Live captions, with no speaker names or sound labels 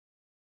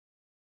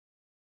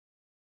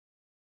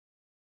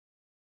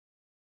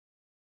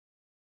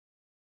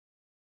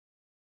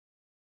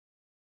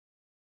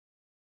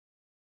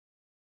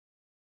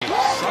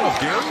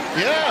Gary?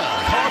 Yeah.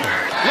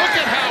 Look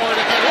at Howard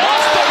again.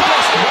 Lost the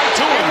ball. Right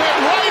to him. It went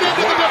right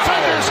into the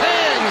defender's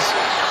hands.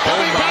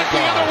 Coming back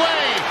the other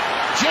way.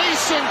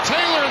 Jason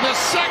Taylor, the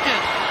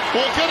second,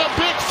 will get a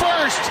big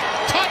first.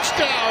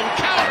 Touchdown.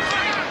 Count.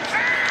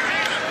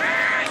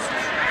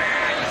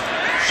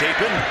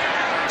 Shapen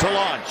to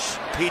launch.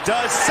 He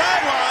does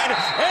sideline,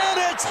 and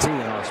it's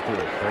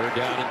Hospital. Third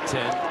down and 10.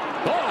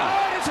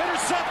 oh, it's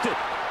intercepted.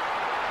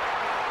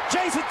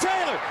 Jason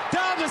Taylor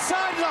down the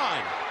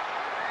sideline.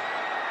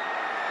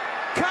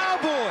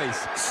 Cowboys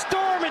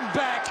storming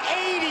back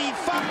 85.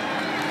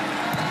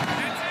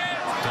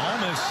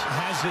 Thomas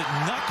has it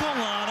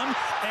knuckle on him,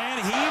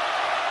 and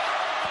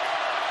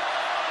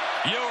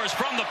Ewers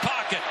from the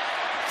pocket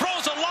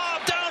throws a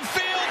lob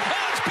downfield,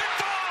 and it's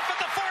picked off at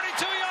the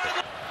 42-yard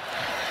line.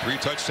 3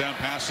 touchdown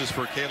passes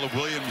for Caleb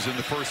Williams in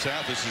the first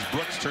half. This is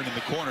Brooks turning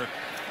the corner,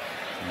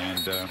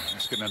 and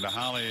just getting into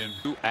Holly and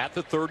at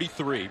the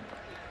 33.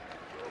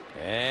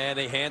 And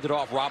they hand it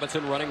off.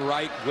 Robinson running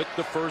right with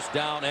the first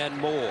down and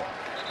more.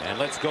 And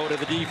let's go to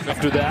the defense.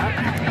 After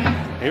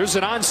that, here's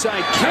an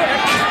onside kick.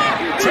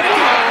 Taken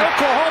by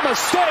Oklahoma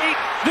State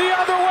the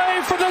other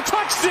way for the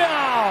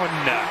touchdown.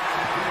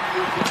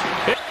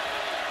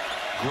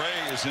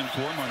 Gray is in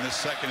for him on this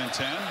 2nd and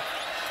 10.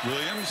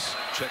 Williams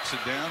checks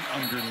it down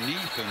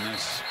underneath in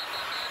this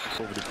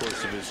over the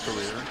course of his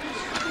career.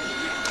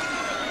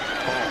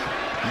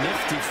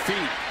 Nifty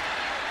feet.